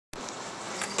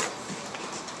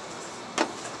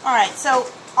All right, so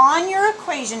on your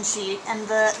equation sheet, and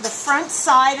the front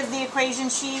side of the equation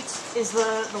sheet is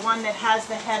the one that has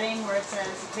the heading where it says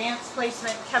Advanced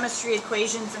Placement Chemistry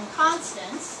Equations and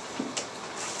Constants.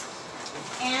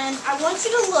 And I want you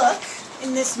to look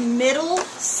in this middle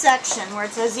section where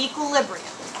it says equilibrium.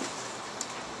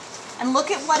 And look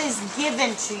at what is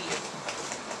given to you.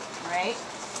 All right?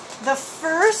 The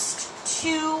first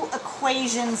two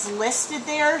equations listed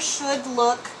there should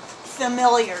look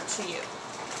familiar to you.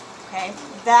 Okay?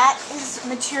 That is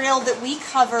material that we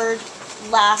covered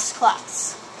last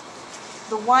class.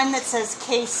 The one that says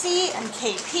KC and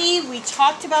KP, we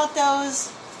talked about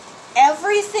those.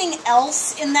 Everything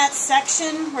else in that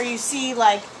section where you see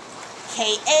like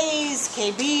KAs,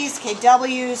 KBs,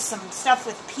 KWs, some stuff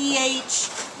with pH,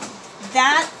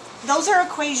 those are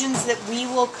equations that we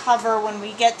will cover when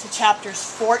we get to chapters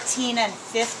 14 and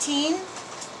 15.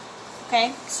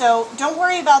 Okay, so don't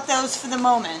worry about those for the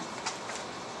moment.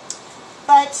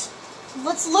 But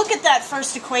let's look at that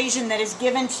first equation that is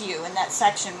given to you in that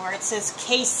section where it says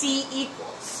Kc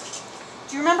equals.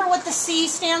 Do you remember what the C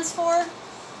stands for?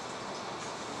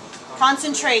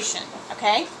 Concentration,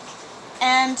 okay?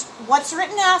 And what's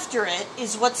written after it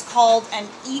is what's called an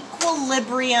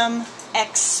equilibrium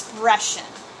expression.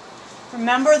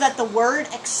 Remember that the word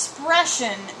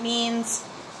expression means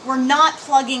we're not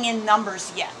plugging in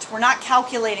numbers yet. We're not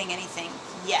calculating anything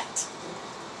yet.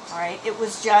 All right, it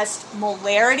was just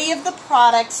molarity of the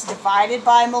products divided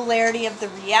by molarity of the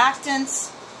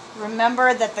reactants.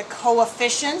 Remember that the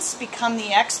coefficients become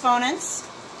the exponents.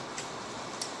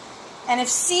 And if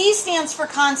C stands for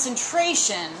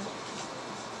concentration,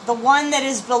 the one that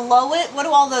is below it, what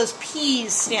do all those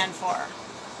P's stand for?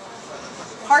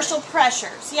 Partial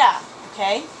pressures, yeah,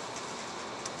 okay.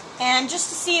 And just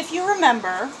to see if you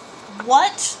remember,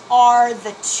 what are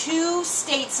the two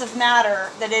states of matter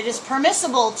that it is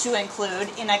permissible to include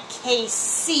in a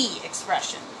Kc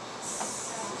expression?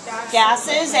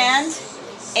 Gases and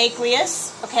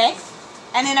aqueous, okay.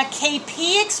 And in a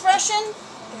Kp expression?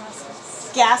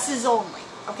 Gases only.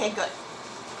 Okay, good.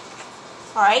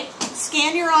 All right,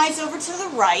 scan your eyes over to the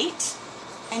right,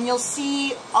 and you'll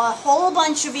see a whole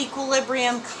bunch of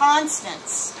equilibrium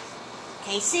constants.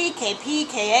 Kc, Kp,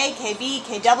 Ka, Kb,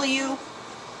 Kw.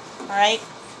 All right,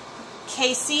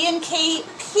 Kc and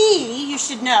Kp you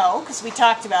should know because we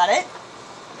talked about it.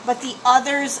 But the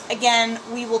others, again,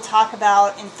 we will talk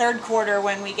about in third quarter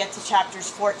when we get to chapters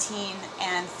 14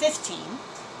 and 15.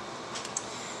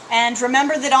 And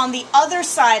remember that on the other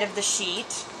side of the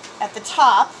sheet, at the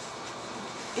top,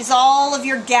 is all of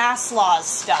your gas laws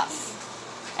stuff.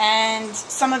 And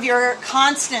some of your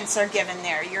constants are given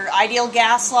there. Your ideal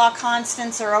gas law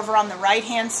constants are over on the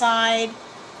right-hand side.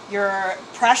 Your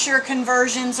pressure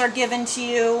conversions are given to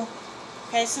you.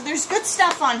 Okay, so there's good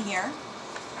stuff on here.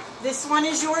 This one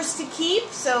is yours to keep,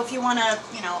 so if you want to,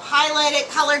 highlight it,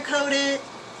 color code it,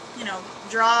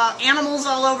 draw animals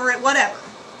all over it, whatever.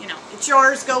 It's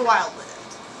yours, go wild with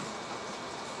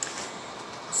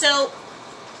it. So,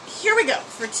 here we go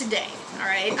for today, all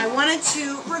right? I wanted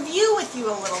to review with you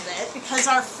a little bit because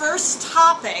our first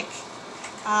topic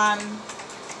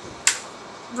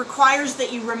requires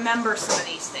that you remember some of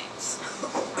these things,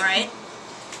 all right?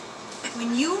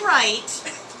 When you write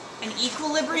an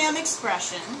equilibrium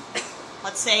expression,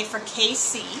 let's say for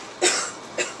Kc,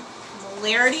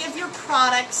 molarity of your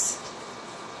products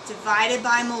divided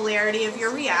by molarity of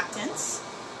your reactants,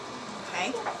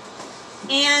 okay?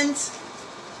 And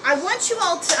I want you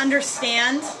all to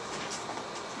understand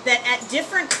that at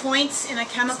different points in a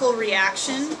chemical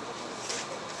reaction,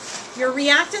 your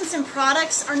reactants and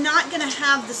products are not going to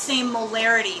have the same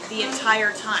molarity the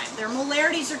entire time. Their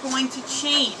molarities are going to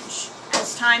change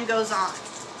as time goes on.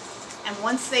 And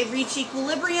once they reach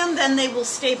equilibrium, then they will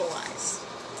stabilize.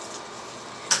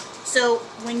 So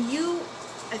when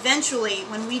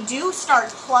we do start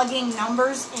plugging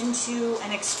numbers into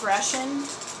an expression,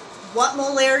 what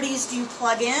molarities do you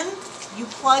plug in? You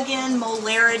plug in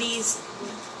molarities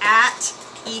at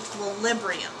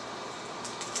equilibrium.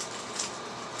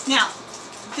 Now,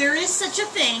 there is such a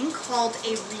thing called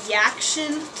a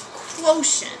reaction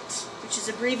quotient, which is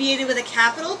abbreviated with a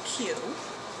capital Q.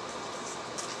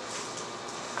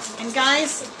 And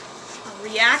guys, a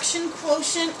reaction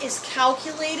quotient is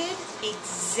calculated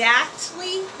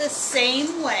exactly the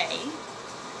same way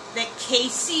that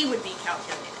Kc would be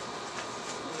calculated.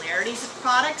 Molarities of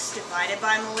products divided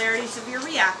by molarities of your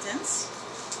reactants.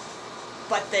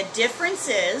 But the difference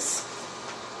is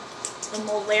the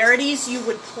molarities you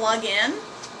would plug in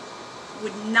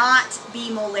would not be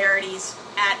molarities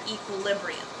at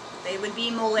equilibrium. They would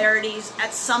be molarities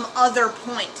at some other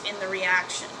point in the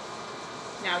reaction.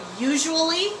 Now,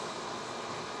 usually,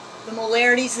 the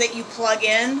molarities that you plug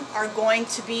in are going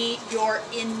to be your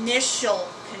initial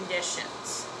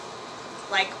conditions.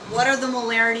 Like, what are the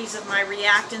molarities of my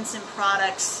reactants and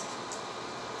products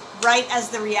right as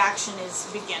the reaction is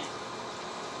beginning?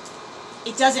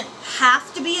 It doesn't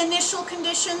have to be initial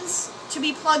conditions to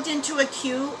be plugged into a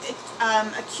Q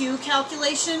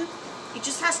calculation. It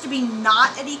just has to be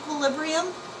not at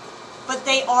equilibrium, but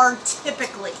they are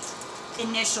typically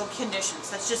initial conditions.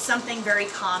 That's just something very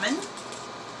common.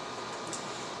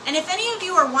 And if any of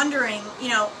you are wondering,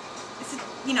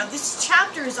 this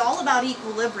chapter is all about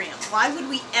equilibrium. Why would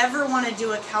we ever want to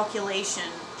do a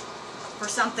calculation for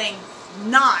something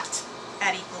not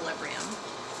at equilibrium?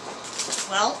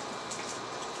 Well,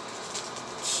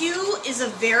 Q is a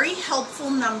very helpful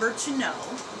number to know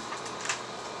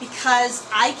because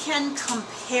I can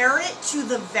compare it to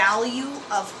the value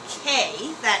of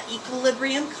K, that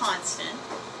equilibrium constant,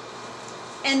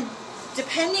 and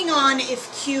depending on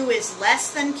if Q is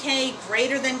less than K,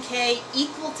 greater than K,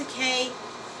 equal to K,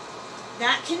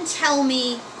 that can tell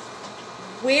me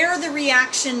where the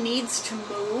reaction needs to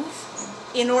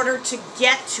move in order to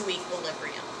get to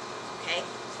equilibrium. Okay?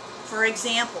 For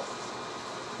example,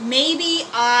 maybe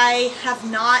I have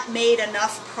not made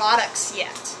enough products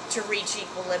yet to reach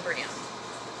equilibrium.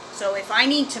 So if I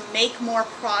need to make more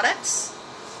products,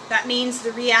 that means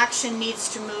the reaction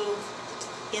needs to move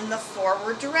in the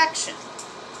forward direction.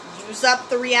 Use up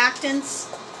the reactants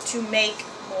to make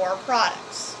more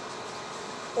products.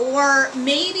 Or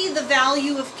maybe the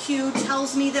value of Q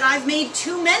tells me that I've made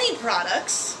too many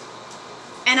products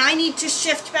and I need to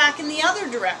shift back in the other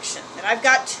direction. That I've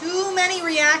got too many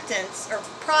reactants, or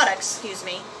products,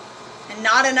 and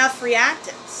not enough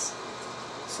reactants.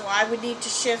 So I would need to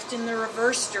shift in the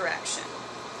reverse direction.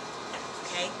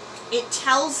 Okay? It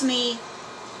tells me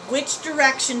which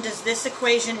direction does this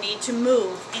equation need to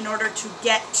move in order to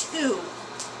get to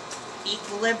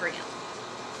equilibrium.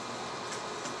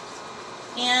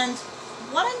 And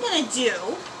what I'm going to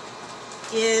do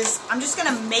is I'm just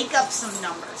going to make up some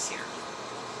numbers here.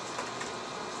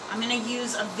 I'm going to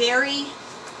use a very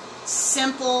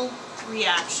simple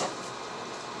reaction.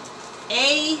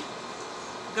 A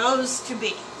goes to B.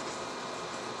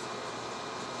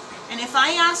 And if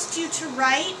I asked you to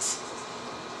write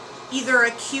either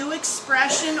a Q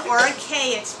expression or a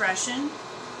K expression,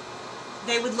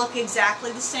 they would look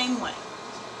exactly the same way.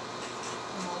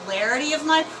 The molarity of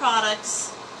my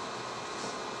products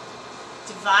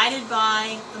divided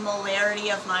by the molarity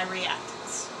of my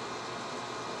reactants.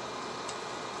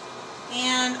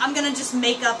 And I'm going to just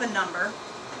make up a number.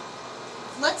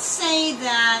 Let's say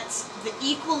that the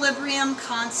equilibrium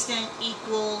constant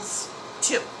equals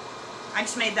 2. I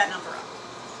just made that number up.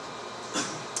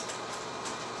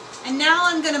 And now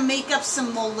I'm going to make up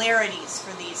some molarities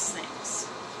for these things.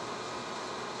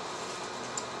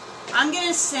 I'm going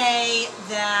to say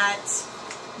that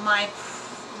my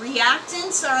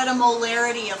reactants are at a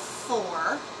molarity of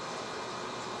 4,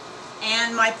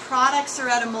 and my products are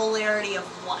at a molarity of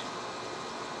 1.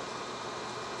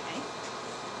 Okay?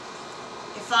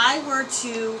 If I were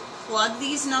to plug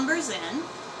these numbers in,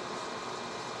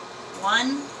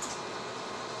 1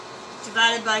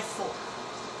 divided by 4.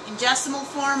 In decimal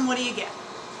form, what do you get?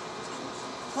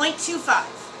 0.25.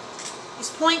 Is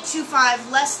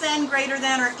 0.25 less than, greater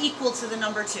than, or equal to the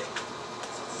number 2?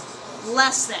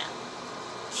 Less than.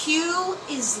 Q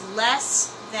is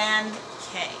less than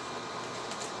K.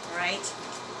 Alright?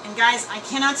 And guys, I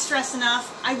cannot stress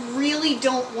enough, I really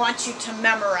don't want you to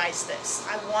memorize this.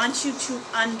 I want you to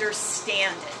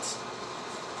understand it.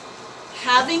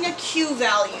 Having a Q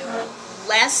value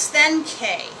less than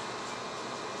K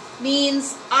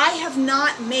means I have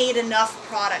not made enough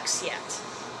products yet.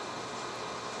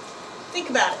 Think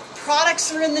about it.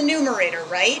 Products are in the numerator,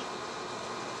 right?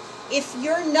 If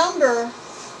your number,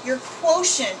 your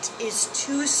quotient is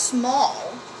too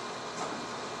small,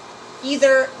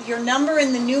 either your number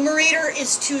in the numerator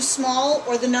is too small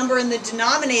or the number in the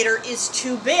denominator is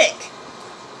too big.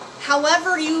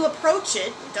 However you approach it,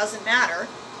 it doesn't matter.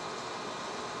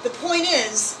 The point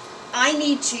is, I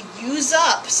need to use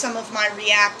up some of my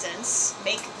reactants,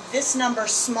 make this number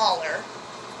smaller,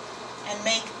 and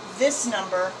make this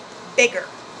number bigger.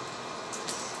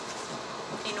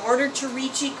 In order to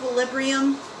reach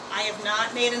equilibrium, I have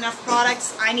not made enough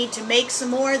products. I need to make some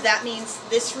more. That means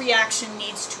this reaction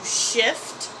needs to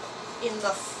shift in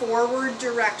the forward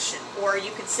direction, or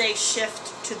you could say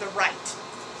shift to the right,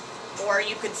 or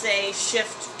you could say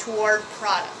shift toward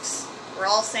products. We're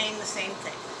all saying the same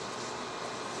thing.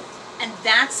 And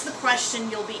that's the question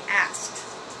you'll be asked.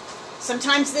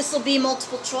 Sometimes this will be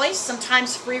multiple choice,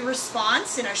 sometimes free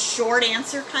response in a short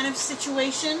answer kind of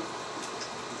situation.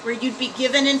 where you'd be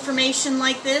given information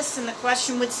like this and the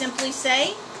question would simply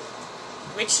say,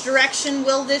 which direction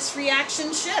will this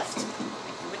reaction shift?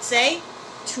 You would say,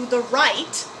 to the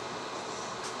right,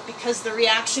 because the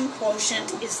reaction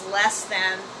quotient is less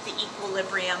than the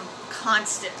equilibrium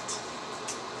constant.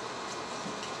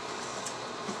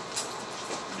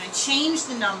 I'm going to change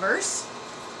the numbers.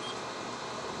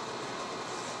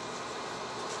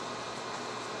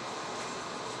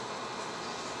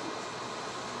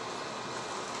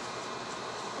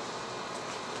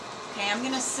 Okay, I'm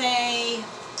going to say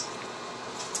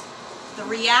the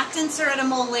reactants are at a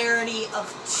molarity of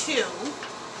 2,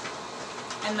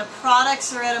 and the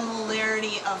products are at a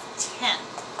molarity of 10.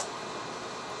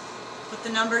 Put the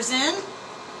numbers in.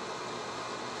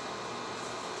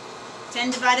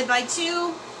 10 divided by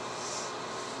 2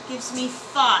 gives me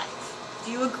 5.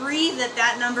 Do you agree that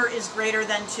that number is greater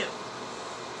than 2?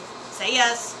 Say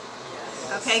yes.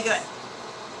 Yes. Okay, good.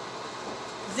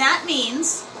 That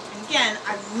means, and again,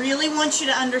 I really want you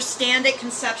to understand it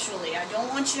conceptually. I don't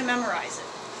want you to memorize it.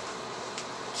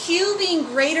 Q being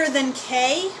greater than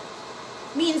K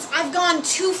means I've gone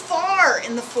too far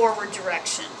in the forward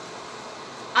direction.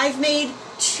 I've made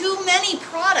too many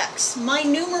products. My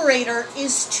numerator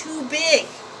is too big.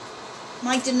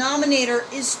 My denominator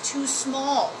is too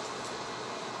small.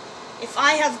 If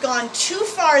I have gone too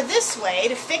far this way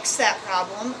to fix that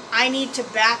problem, I need to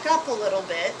back up a little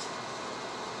bit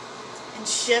and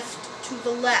shift to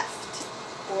the left,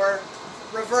 or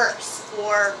reverse,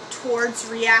 or towards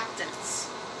reactants.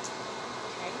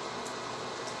 Okay?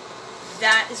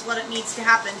 That is what it needs to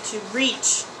happen to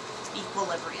reach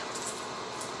equilibrium.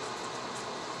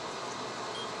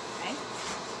 Okay?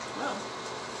 Whoa.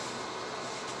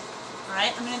 All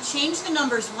right, I'm going to change the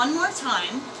numbers one more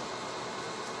time.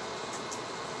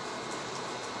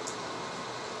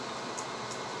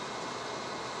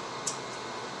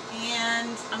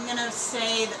 And I'm going to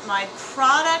say that my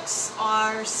products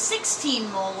are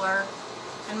 16 molar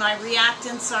and my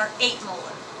reactants are 8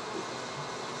 molar.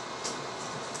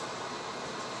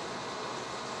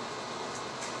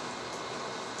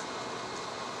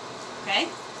 Okay?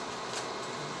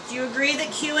 Do you agree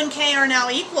that Q and K are now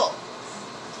equal?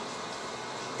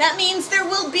 That means there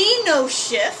will be no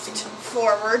shift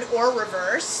forward or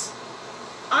reverse.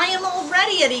 I am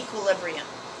already at equilibrium.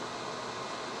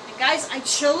 Guys, I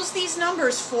chose these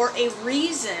numbers for a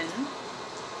reason,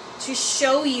 to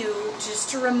show you,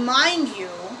 just to remind you,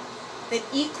 that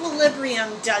equilibrium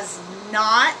does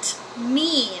not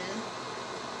mean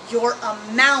your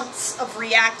amounts of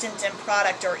reactant and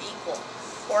product are equal,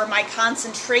 or my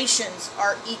concentrations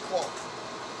are equal.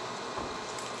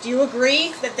 Do you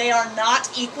agree that they are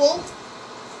not equal?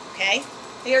 Okay?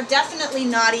 They are definitely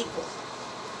not equal.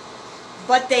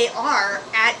 But they are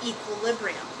at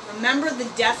equilibrium. Remember, the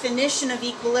definition of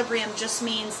equilibrium just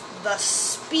means the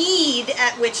speed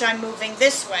at which I'm moving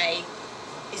this way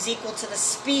is equal to the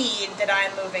speed that I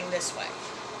am moving this way.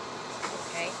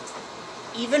 Okay?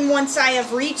 Even once I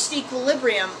have reached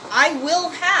equilibrium, I will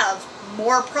have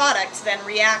more product than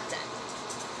reactant.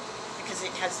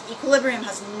 Because equilibrium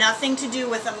has nothing to do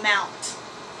with amount.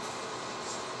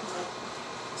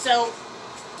 So,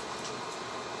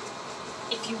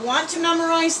 if you want to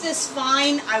memorize this,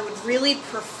 fine. I would really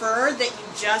prefer that you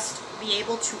just be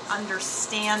able to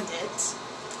understand it.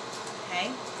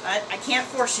 Okay? But I can't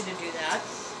force you to do that.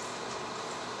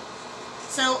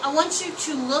 So I want you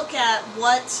to look at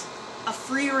what a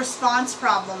free response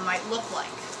problem might look like.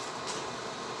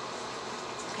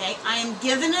 Okay? I am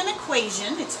given an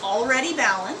equation. It's already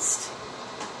balanced.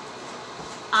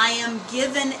 I am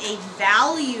given a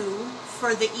value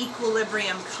for the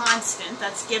equilibrium constant.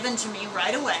 That's given to me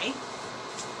right away.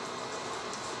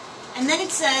 And then it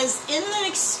says, in an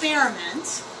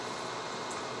experiment,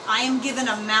 I am given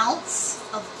amounts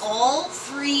of all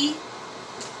 3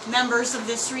 members of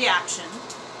this reaction.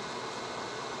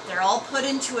 They're all put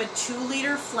into a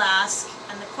 2-liter flask,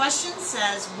 and the question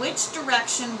says, which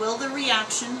direction will the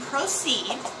reaction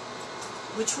proceed?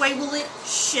 Which way will it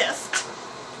shift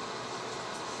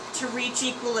to reach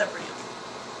equilibrium?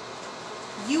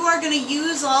 You are going to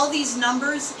use all these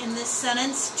numbers in this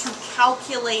sentence to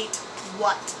calculate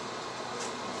what?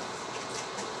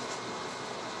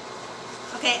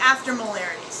 Okay, after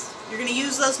molarities. You're going to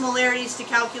use those molarities to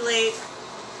calculate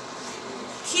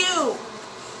Q.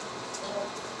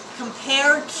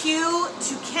 Compare Q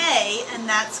to K, and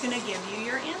that's going to give you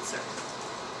your answer.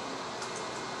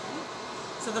 Okay.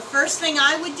 So the first thing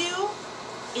I would do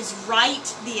is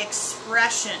write the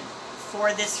expression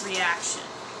for this reaction.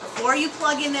 Before you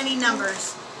plug in any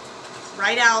numbers,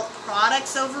 write out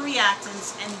products over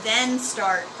reactants and then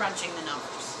start crunching the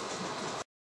numbers.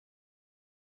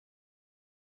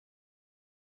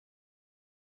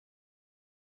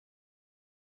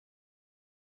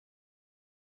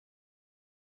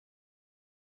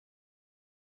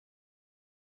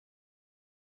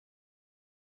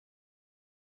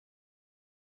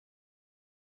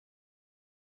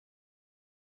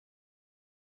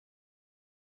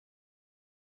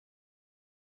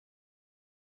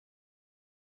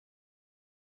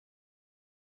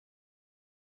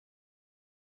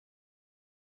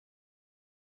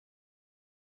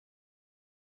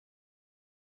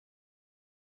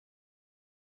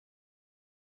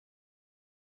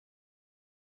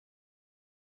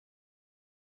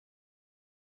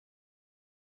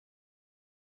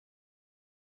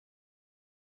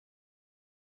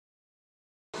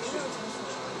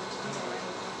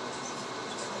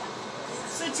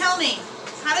 So tell me,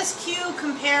 how does Q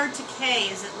compare to K?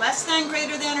 Is it less than,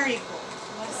 greater than, or equal?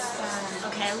 Less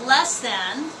than. Okay, less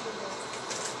than,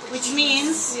 which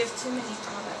means We have too many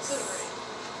products.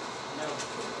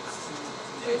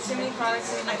 We have too many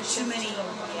products and I have too many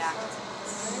reactants.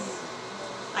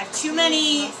 I have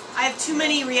too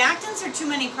many reactants or too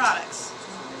many products?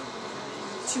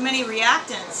 Too many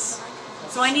reactants.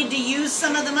 So I need to use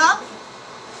some of them up.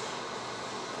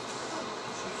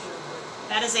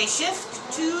 That is a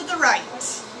shift to the right.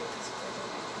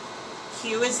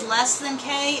 Q is less than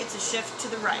K, it's a shift to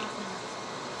the right.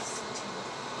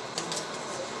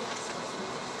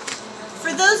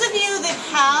 For those of you that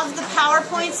have the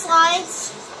PowerPoint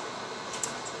slides,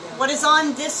 what is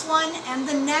on this one and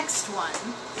the next one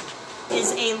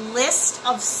is a list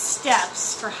of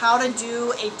steps for how to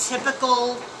do a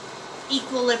typical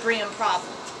equilibrium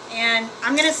problem. And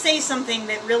I'm going to say something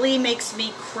that really makes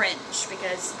me cringe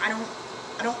because I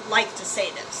don't like to say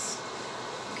this.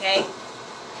 Okay?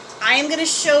 I am going to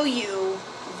show you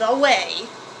the way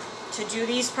to do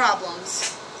these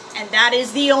problems, and that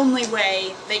is the only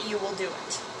way that you will do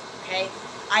it. Okay?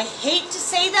 I hate to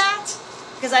say that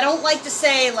because I don't like to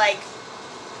say, like,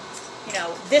 you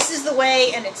know, this is the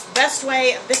way and it's the best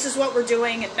way and this is what we're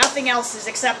doing and nothing else is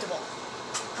acceptable.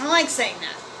 I don't like saying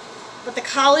that. But the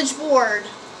College Board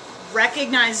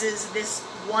recognizes this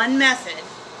one method,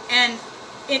 and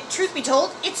truth be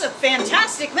told, it's a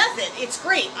fantastic method. It's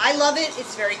great. I love it.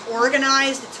 It's very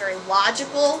organized. It's very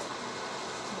logical.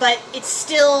 But it's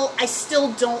still, I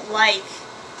still don't like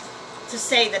to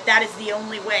say that that is the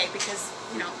only way because,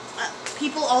 you know,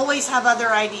 people always have other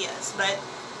ideas. But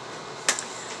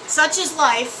such is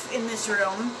life in this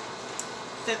room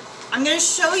that I'm going to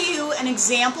show you an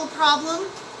example problem.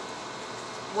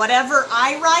 Whatever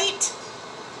I write,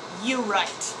 you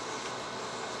write.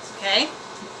 Okay?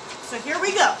 So here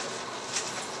we go.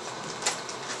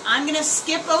 I'm going to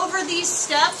skip over these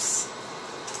steps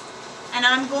and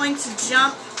I'm going to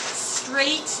jump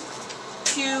straight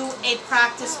to a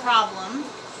practice problem.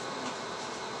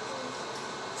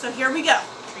 So here we go.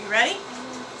 Are you ready?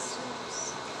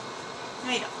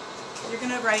 No, you don't. You're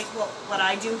going to write what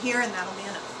I do here and that'll be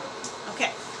enough.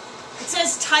 Okay. It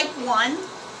says type 1.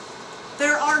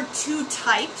 There are two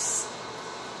types.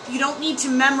 You don't need to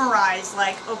memorize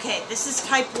like, okay, this is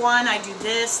type 1, I do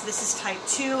this is type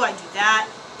 2, I do that.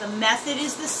 The method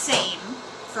is the same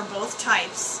for both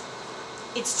types.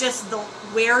 It's just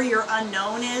where your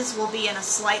unknown is will be in a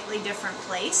slightly different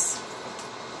place.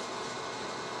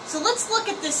 So let's look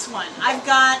at this one. I've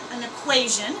got an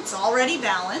equation, it's already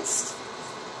balanced,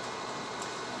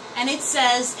 and it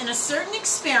says in a certain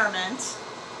experiment,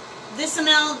 this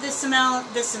amount, this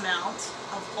amount, this amount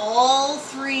of all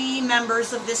three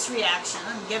members of this reaction,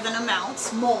 I'm given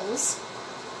amounts, moles,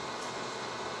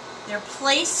 they're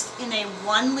placed in a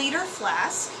 1 liter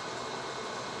flask.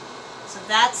 So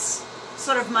that's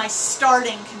sort of my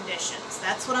starting conditions.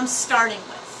 That's what I'm starting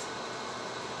with.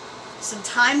 Some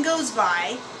time goes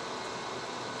by.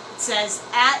 It says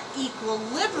at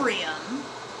equilibrium,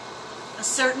 a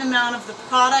certain amount of the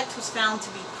product was found to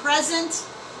be present.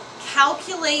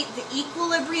 Calculate the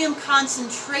equilibrium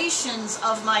concentrations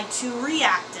of my two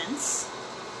reactants,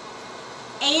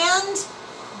 and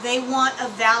they want a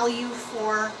value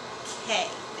for K,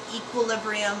 the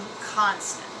equilibrium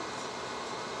constant.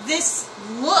 This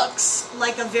looks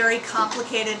like a very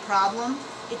complicated problem.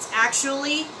 It's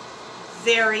actually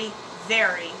very,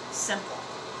 very simple.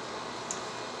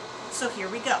 So here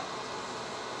we go.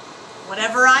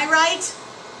 Whatever I write,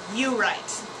 you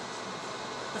write.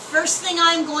 The first thing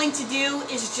I'm going to do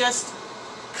is just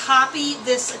copy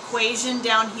this equation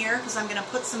down here because I'm going to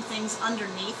put some things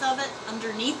underneath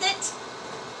it.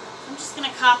 I'm just going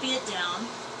to copy it down.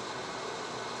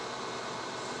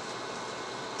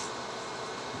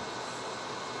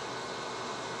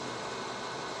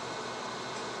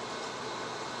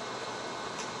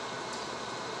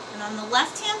 And on the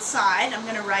left-hand side, I'm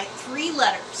going to write 3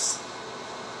 letters.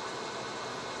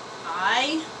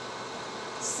 I,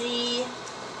 C,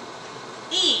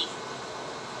 E.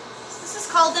 This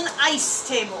is called an ICE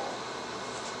table.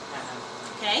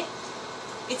 Okay?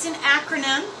 It's an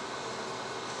acronym.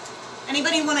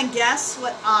 Anybody want to guess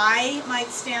what I might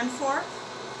stand for?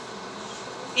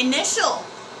 Initial.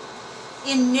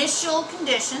 Initial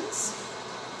conditions.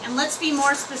 And let's be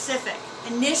more specific.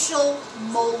 Initial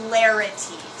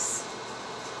molarities.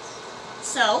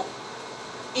 So,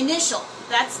 initial.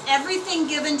 That's everything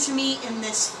given to me in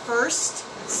this first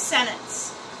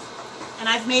sentence. And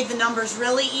I've made the numbers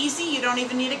really easy. You don't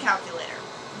even need a calculator.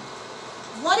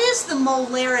 What is the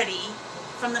molarity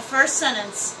from the first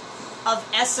sentence of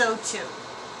SO2?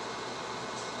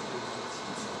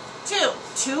 2.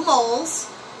 2 moles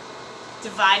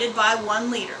divided by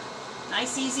 1 liter.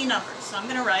 Nice easy number. So I'm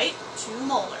going to write 2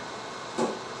 molar.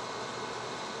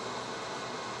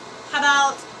 How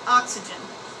about oxygen?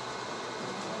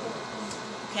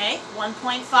 Okay,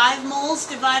 1.5 moles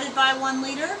divided by 1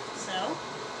 liter. So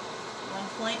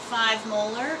 1.5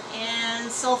 molar.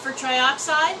 And sulfur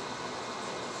trioxide?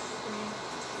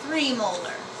 3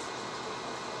 molar.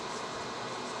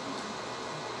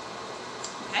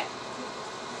 Okay.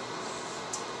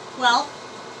 Well,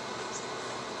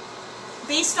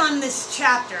 based on this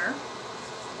chapter,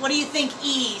 what do you think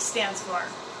E stands for?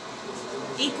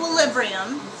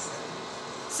 Equilibrium.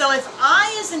 So if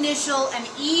I is initial and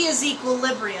E is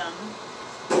equilibrium,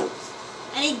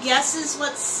 any guesses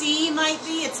what C might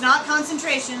be? It's not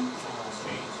concentration.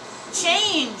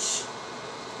 Change.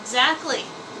 Exactly.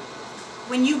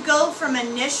 When you go from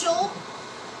initial,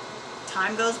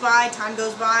 time goes by,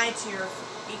 to your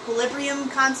equilibrium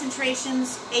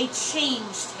concentrations, a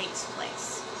change takes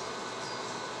place.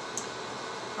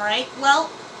 Alright, well,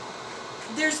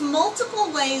 there's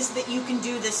multiple ways that you can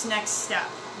do this next step,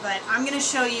 but I'm going to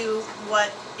show you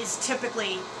what is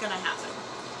typically going to happen.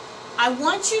 I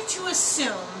want you to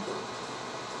assume,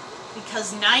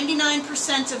 because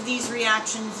 99% of these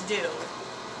reactions do,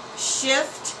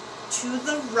 shift to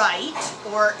the right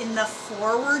or in the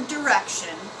forward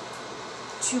direction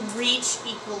to reach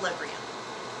equilibrium.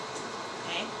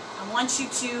 Okay? I want you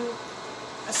to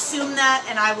assume that,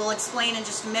 and I will explain in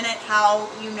just a minute how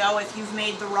you know if you've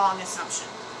made the wrong assumption.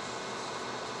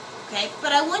 Okay?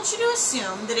 But I want you to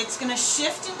assume that it's going to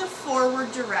shift in the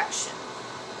forward direction.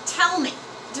 Tell me,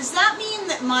 does that mean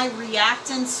that my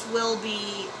reactants will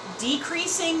be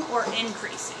decreasing or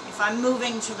increasing if I'm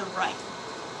moving to the right?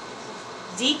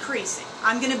 Decreasing.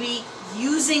 I'm going to be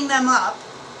using them up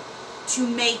to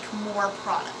make more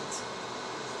product.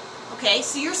 Okay,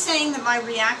 so you're saying that my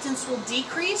reactants will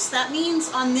decrease. That means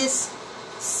on this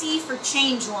C for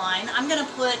change line, I'm going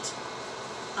to put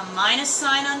a minus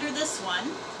sign under this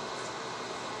one,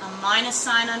 a minus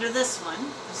sign under this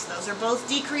one, because those are both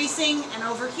decreasing, and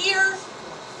over here,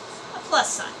 a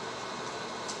plus sign.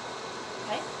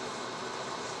 Okay?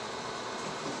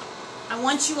 I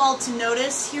want you all to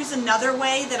notice, here's another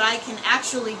way that I can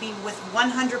actually be with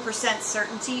 100%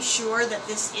 certainty sure that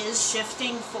this is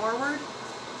shifting forward.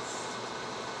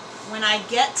 When I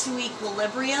get to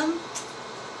equilibrium,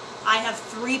 I have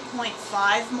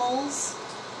 3.5 moles.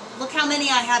 Look how many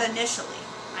I had initially.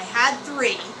 I had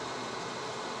 3,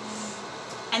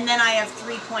 and then I have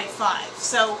 3.5.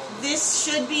 So this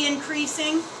should be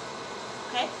increasing.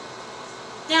 Okay?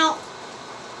 Now,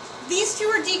 these two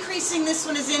are decreasing, this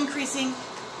one is increasing.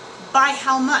 By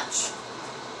how much?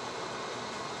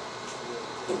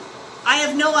 I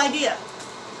have no idea.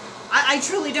 I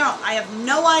truly don't. I have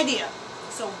no idea.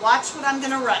 So watch what I'm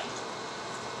going to write.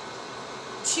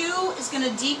 2 is going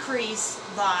to decrease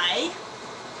by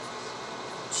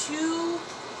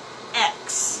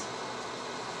 2x.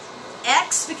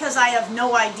 X because I have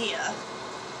no idea.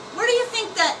 Where do you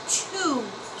think that 2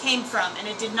 came from? And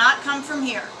it did not come from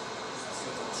here.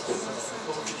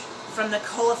 From the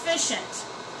coefficient.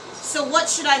 So what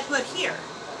should I put here?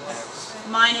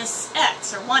 Minus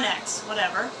x, or 1x,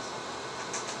 whatever.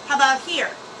 How about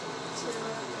here?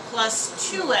 Plus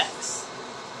 2x.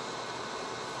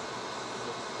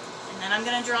 And then I'm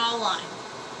going to draw a line.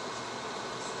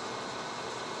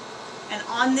 And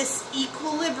on this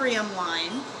equilibrium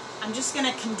line, I'm just going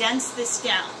to condense this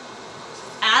down.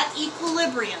 At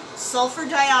equilibrium, sulfur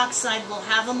dioxide will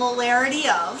have a molarity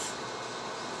of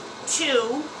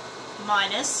 2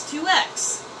 minus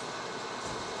 2x.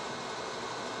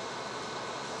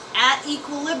 At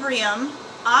equilibrium,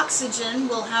 oxygen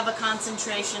will have a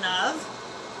concentration of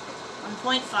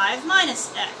 1.5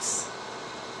 minus x.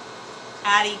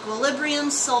 At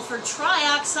equilibrium, sulfur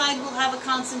trioxide will have a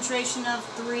concentration of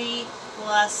 3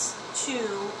 plus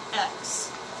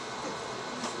 2x.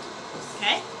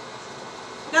 Okay?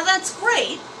 Now that's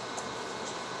great,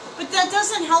 but that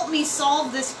doesn't help me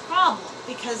solve this problem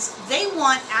because they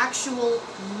want actual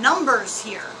numbers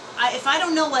here. If I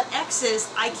don't know what x is,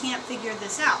 I can't figure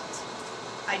this out.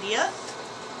 Idea?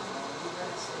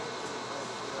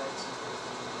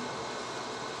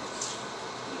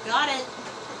 You got it.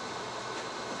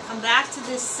 Come back to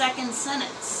this second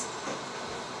sentence.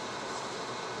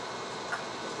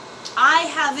 I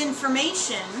have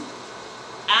information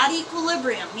at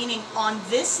equilibrium, meaning on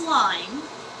this line,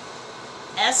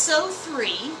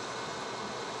 SO3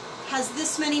 has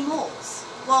this many moles.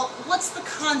 Well, what's the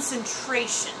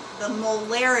concentration, the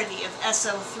molarity of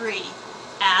SO3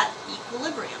 at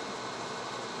equilibrium?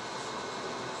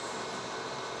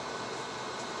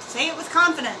 Say it with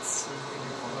confidence.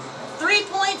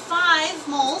 3.5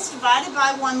 moles divided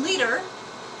by 1 liter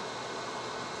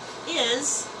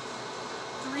is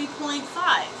 3.5.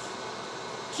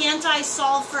 Can't I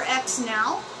solve for x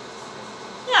now?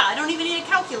 Yeah, I don't even need a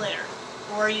calculator.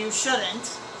 Or you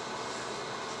shouldn't.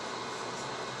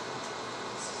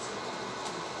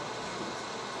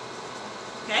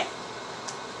 Okay?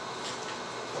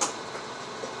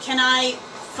 Can I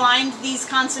find these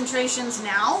concentrations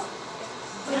now?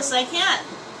 Yes, I can.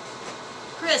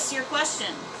 Chris, your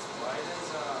question. Why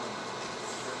does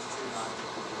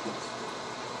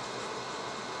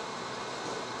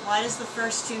Why does the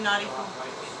first two not equal?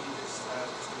 why can't you just have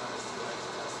 2 minus 2x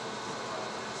plus 5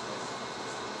 minus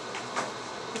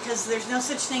x? Because there's no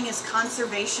such thing as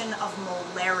conservation of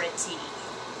molarity.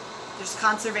 There's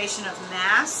conservation of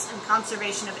mass and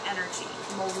conservation of energy.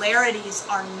 Molarities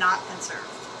are not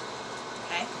conserved.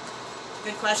 Okay?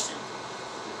 Good question.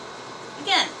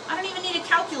 Again, I don't even need a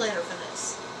calculator for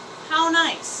this. How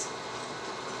nice.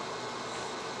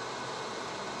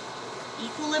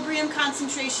 Equilibrium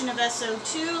concentration of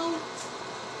SO2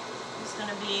 is going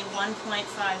to be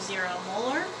 1.50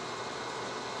 molar.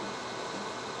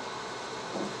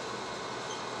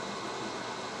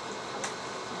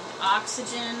 And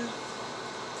oxygen,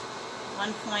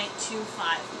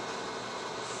 1.25.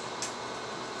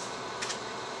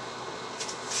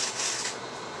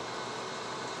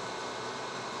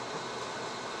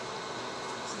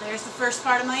 There's the first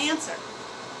part of my answer.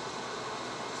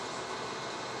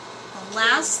 The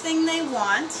last thing they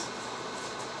want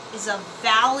is a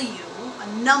value, a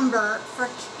number for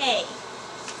K.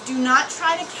 Do not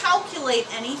try to calculate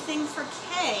anything for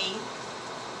K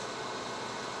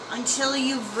until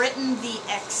you've written the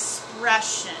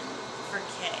expression for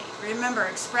K. Remember,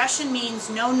 expression means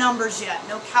no numbers yet,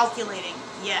 no calculating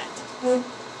yet.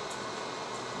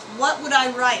 What would I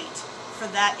write for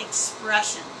that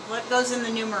expression? What goes in the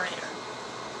numerator?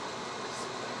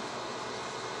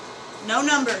 No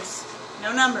numbers.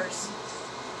 No numbers.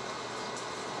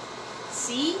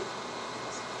 C?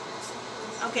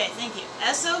 Okay, thank you.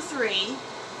 SO3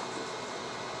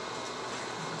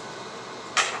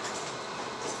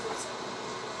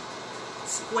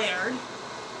 squared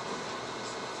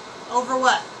over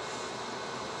what?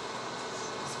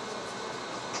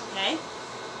 Okay.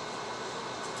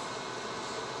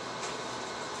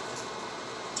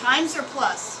 Times or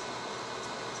plus?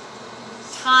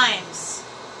 Times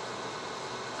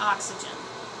oxygen.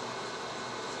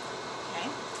 Okay.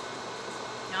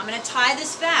 Now I'm going to tie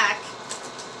this back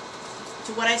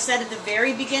to what I said at the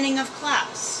very beginning of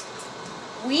class.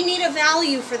 We need a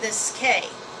value for this K.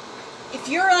 If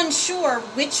you're unsure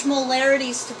which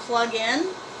molarities to plug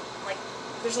in, like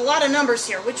there's a lot of numbers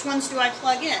here, which ones do I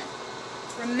plug in?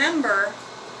 Remember,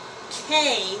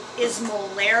 K is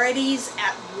molarities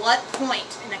at what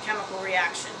point in a chemical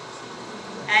reaction?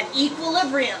 At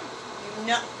equilibrium. You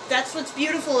know, that's what's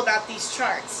beautiful about these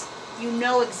charts. You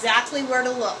know exactly where to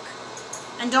look.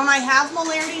 And don't I have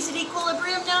molarities at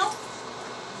equilibrium now?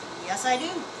 Yes, I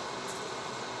do.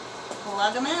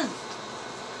 Plug them in.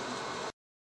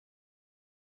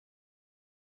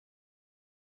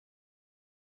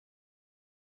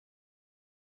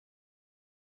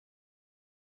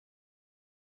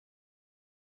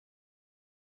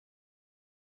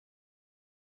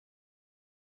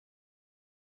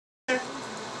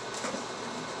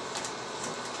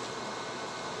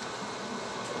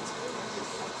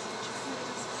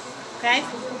 Okay?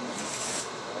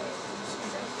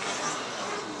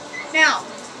 Now,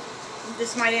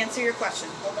 this might answer your question.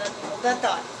 Hold that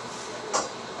thought.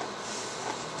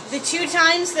 The 2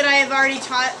 times that I have already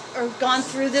taught or gone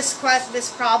through this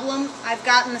problem, I've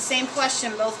gotten the same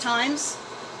question both times.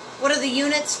 What are the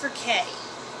units for K?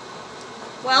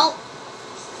 Well,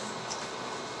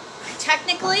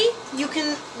 technically, you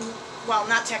can, well,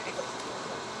 not technically.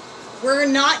 We're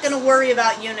not going to worry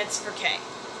about units for K,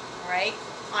 all right?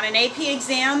 On an AP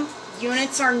exam,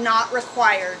 units are not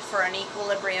required for an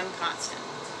equilibrium constant.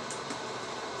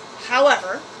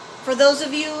 However, for those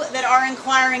of you that are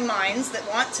inquiring minds that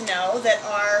want to know, that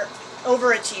are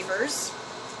overachievers,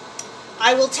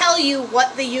 I will tell you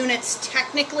what the units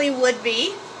technically would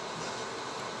be.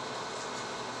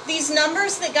 These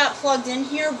numbers that got plugged in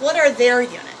here, what are their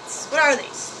units? What are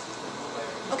these?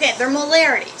 Okay, they're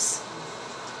molarities.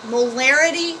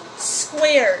 Molarity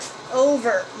squared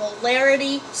over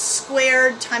molarity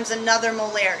squared times another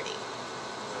molarity.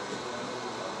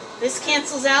 This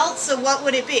cancels out, so what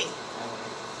would it be?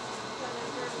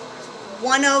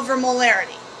 1 over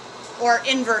molarity, or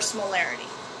inverse molarity.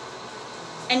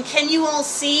 And can you all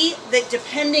see that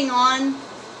depending on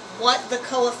what the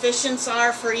coefficients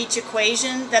are for each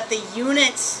equation, that the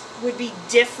units would be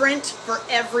different for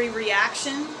every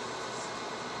reaction.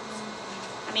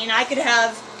 I mean, I could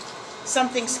have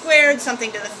something squared,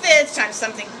 something to the 5th, times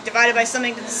something divided by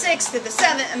something to the 6th, to the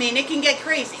 7th. I mean, it can get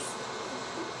crazy.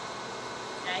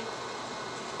 Okay?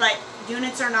 But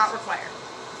units are not required.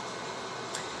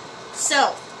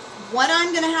 So, what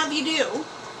I'm going to have you do,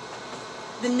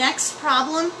 the next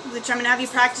problem, which I'm going to have you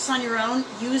practice on your own,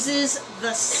 uses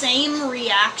the same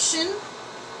reaction,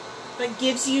 but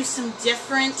gives you some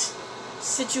different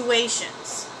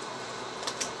situations.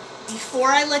 Before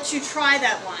I let you try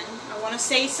that one, I want to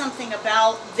say something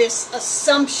about this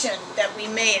assumption that we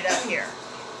made up here.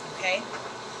 Okay?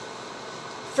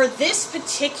 For this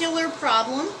particular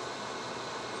problem,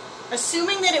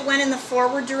 assuming that it went in the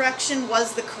forward direction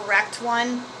was the correct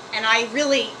one, and I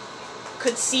really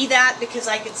could see that because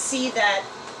I could see that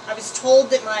I was told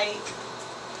that my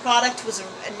product was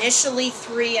initially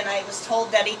 3, and I was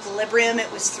told that equilibrium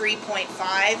it was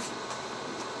 3.5,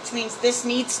 which means this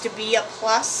needs to be a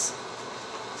plus.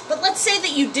 But let's say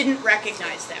that you didn't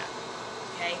recognize that,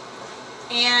 okay?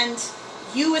 And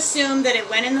you assume that it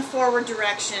went in the forward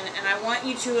direction, and I want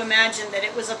you to imagine that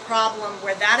it was a problem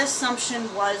where that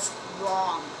assumption was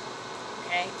wrong,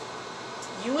 okay?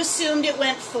 You assumed it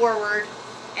went forward,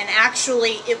 and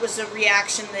actually it was a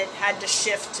reaction that had to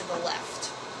shift to the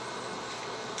left.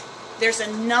 There's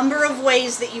a number of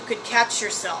ways that you could catch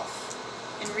yourself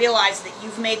and realize that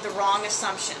you've made the wrong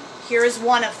assumption. Here is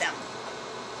one of them.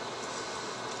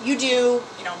 You do,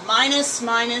 minus,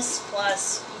 minus,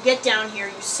 plus. You get down here,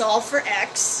 you solve for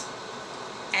x,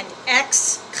 and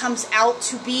x comes out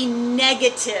to be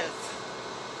negative.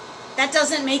 That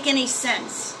doesn't make any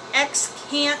sense. X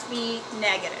can't be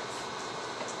negative.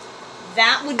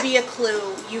 That would be a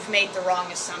clue you've made the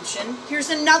wrong assumption. Here's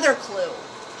another clue.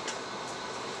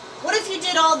 What if you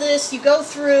did all this, you go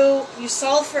through, you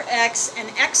solve for x,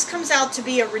 and x comes out to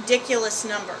be a ridiculous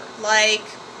number, like,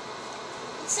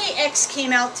 let's say x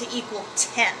came out to equal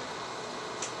 10.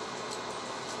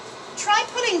 Try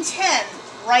putting 10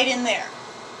 right in there.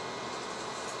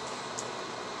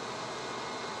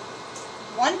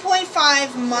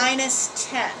 1.5 minus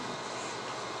 10.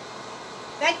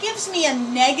 That gives me a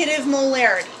negative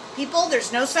molarity. People,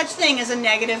 there's no such thing as a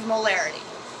negative molarity.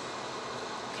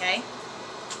 Okay?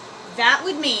 That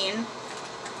would mean,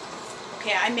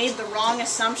 okay, I made the wrong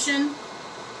assumption.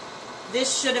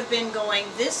 This should have been going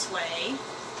this way.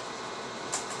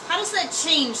 How does that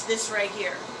change this right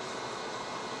here?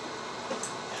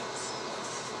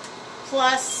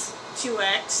 Plus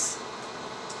 2x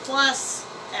plus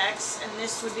x, and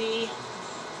this would be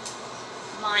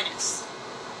minus.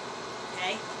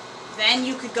 Okay? Then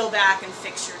you could go back and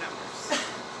fix your numbers.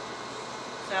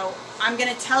 So I'm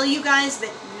going to tell you guys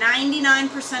that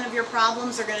 99% of your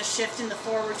problems are going to shift in the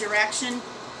forward direction.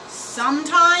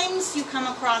 Sometimes you come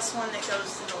across one that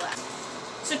goes to the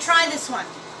left. So try this one.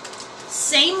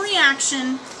 Same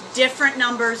reaction, different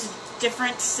numbers,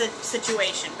 different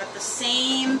situation, but the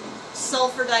same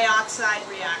sulfur dioxide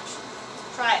reaction.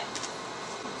 Try it.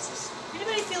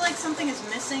 Anybody feel like something is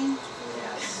missing?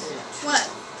 Yes. What?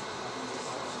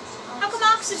 How come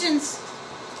oxygen's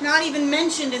not even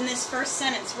mentioned in this first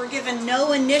sentence? We're given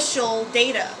no initial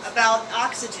data about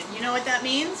oxygen. You know what that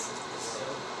means?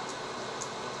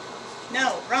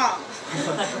 No, wrong.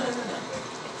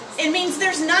 It means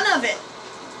there's none of it.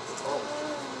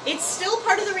 It's still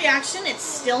part of the reaction. It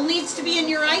still needs to be in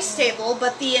your ice table,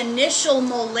 but the initial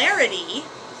molarity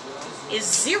is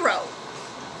 0.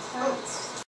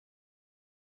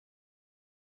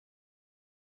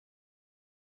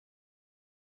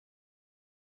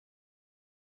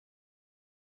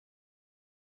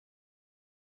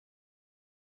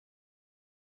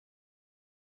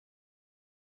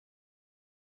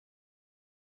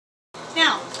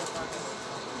 Now,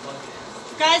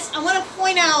 guys, I want to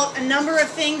point out a number of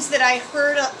things that I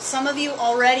heard some of you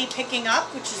already picking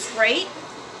up, which is great.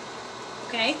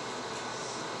 Okay?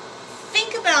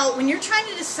 Think about when you're trying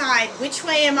to decide which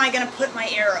way am I going to put my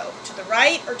arrow, to the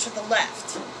right or to the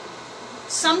left.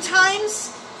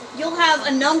 Sometimes you'll have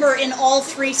a number in all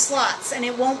 3 slots and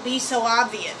it won't be so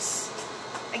obvious.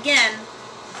 Again,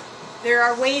 there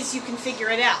are ways you can figure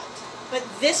it out. But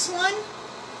this one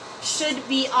should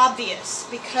be obvious,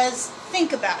 because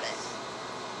think about it.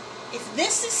 If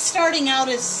this is starting out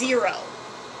as 0,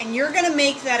 and you're going to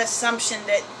make that assumption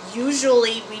that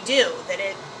usually we do, that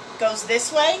it goes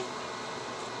this way,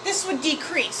 this would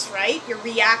decrease, right? Your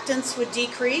reactance would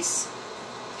decrease.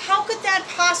 How could that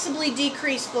possibly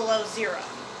decrease below 0?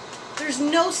 There's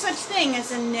no such thing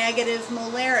as a negative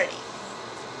molarity.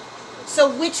 So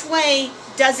which way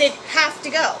does it have to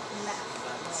go?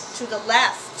 Left. To the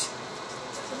left.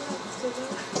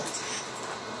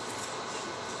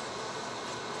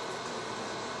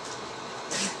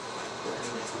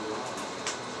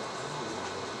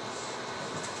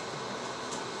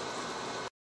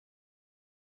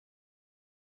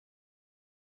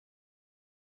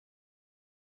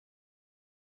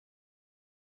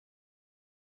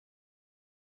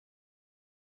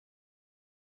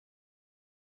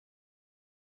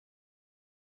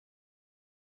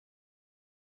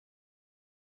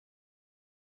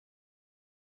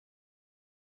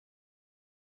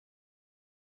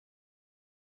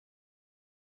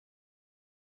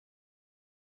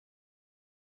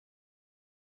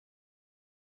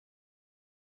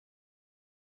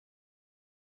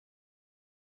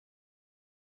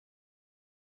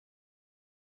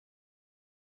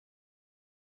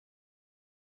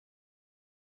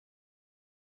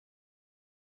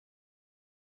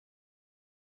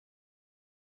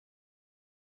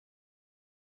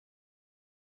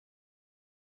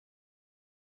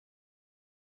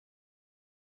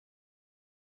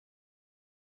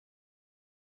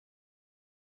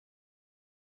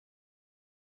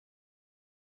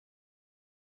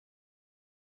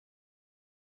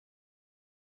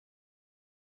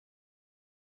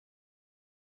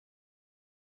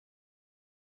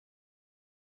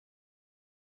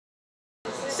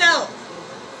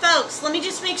 folks, let me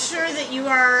just make sure that you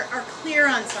are clear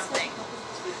on something.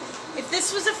 If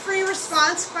this was a free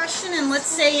response question, and let's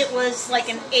say it was like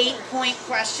an 8-point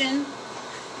question,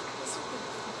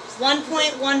 1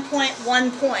 point, 1 point,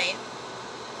 1 point,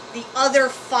 the other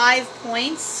 5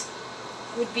 points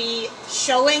would be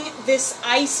showing this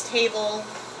ice table,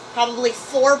 probably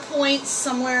 4 points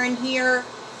somewhere in here,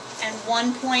 and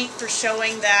 1 point for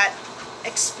showing that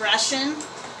expression.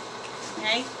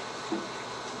 Okay?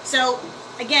 So,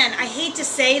 again, I hate to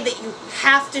say that you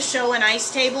have to show an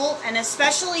ice table, and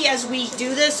especially as we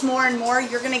do this more and more,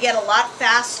 you're going to get a lot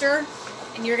faster,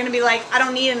 and you're going to be like, I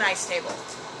don't need an ice table.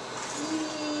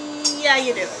 Yeah,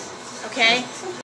 you do. Okay?